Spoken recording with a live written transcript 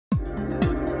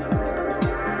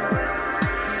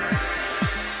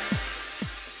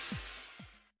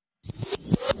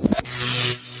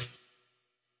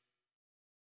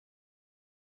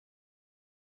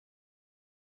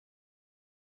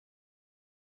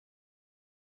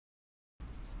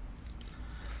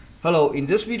Hello, in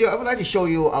this video I would like to show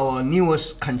you our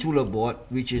newest controller board,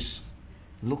 which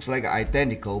looks like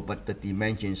identical but the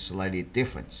dimension is slightly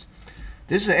different.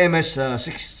 This is a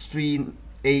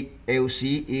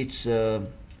MS638LC. It's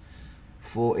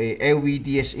for a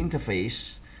LVDS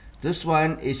interface. This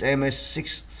one is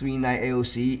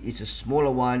MS639LC. It's a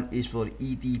smaller one. It's for the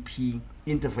EDP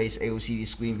interface LCD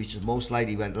screen, which is most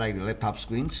likely like the laptop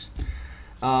screens.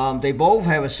 They both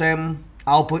have the same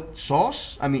input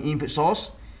source,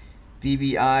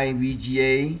 DVI,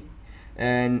 VGA,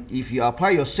 and if you apply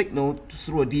your signal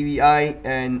through a DVI,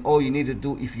 and all you need to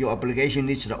do, if your application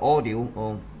needs the audio,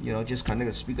 or just connect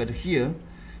the speaker to here,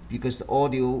 because the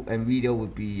audio and video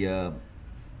would be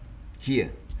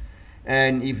here.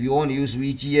 And if you want to use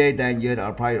VGA, then you have to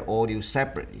apply the audio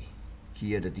separately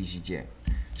here, the DC jack.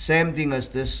 Same thing as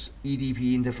this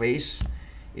EDP interface.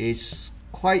 It's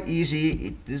quite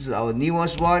easy. This is our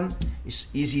newest one. It's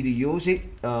easy to use it.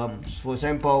 For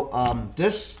example,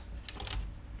 this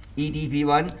EDP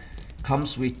one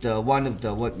comes with one of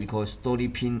the what we call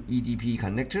 30-pin EDP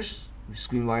connectors with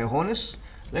screen wire harness.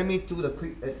 Let me do the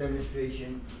quick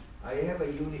demonstration. I have a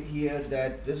unit here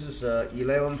that this is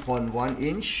 11.1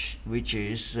 inch, which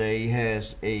is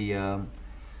has a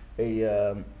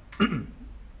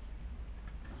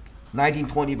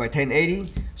 1920 by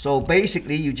 1080. So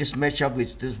basically you just match up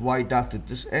with this white dot to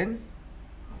this end,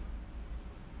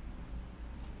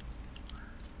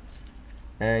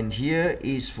 and here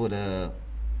is for the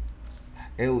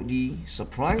LED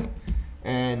supply,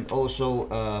 and also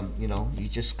you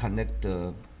just connect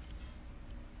the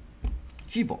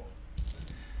keyboard.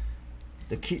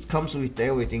 The kit comes with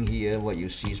everything here. What you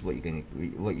see is what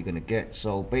you're gonna get.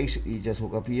 So basically just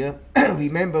hook up here.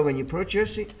 Remember, when you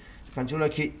purchase it, controller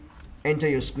kit, enter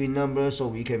your screen number so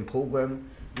we can program,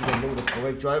 you can load the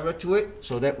correct driver to it,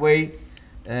 so that way,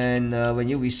 and when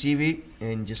you receive it,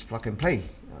 and just plug and play.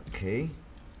 Okay,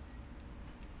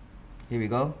 here we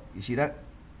go. You see that,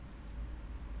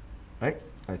 right?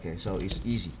 Okay, so it's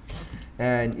easy,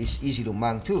 and it's easy to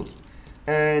mount too.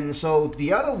 And so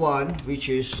the other one, which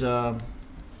is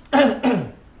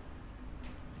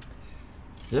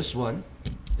this one,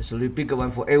 is a little bigger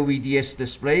one for LVDS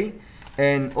display,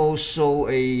 and also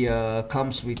a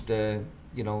comes with the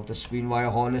the screen wire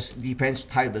harness. Depends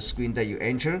type of screen that you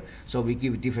enter, so we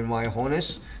give different wire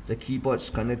harness. The keyboard's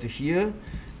connected here,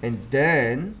 and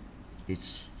then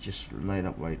it's just line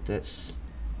up like this.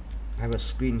 I have a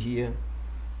screen here.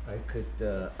 I could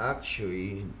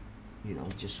actually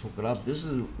just hook it up. This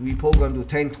is we programmed to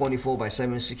 1024 by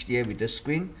 768 with this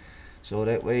screen, so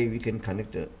that way we can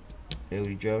connect the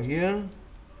LED drive here,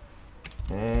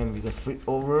 and we can flip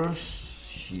over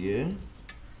here.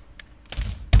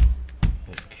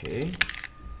 Okay,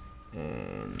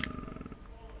 and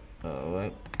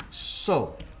alright,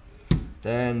 so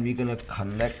then we're gonna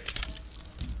connect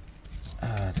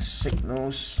the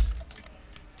signals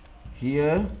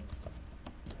here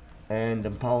and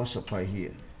the power supply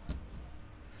here.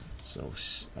 So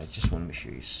I just want to make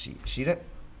sure you see that.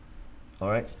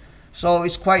 Alright, so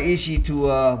it's quite easy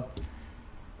to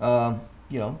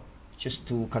just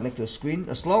to connect to the screen,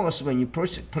 as long as when you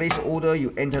place the order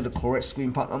you enter the correct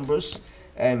screen part numbers,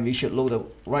 and we should load the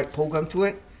right program to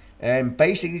it, and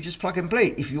basically just plug and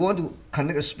play. If you want to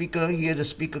connect a speaker, here the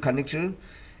speaker connector,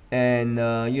 and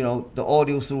the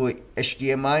audio through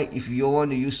HDMI. If you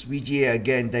want to use VGA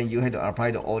again, then you have to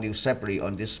apply the audio separately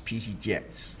on this PC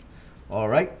jacks.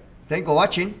 Alright, thank you for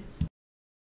watching.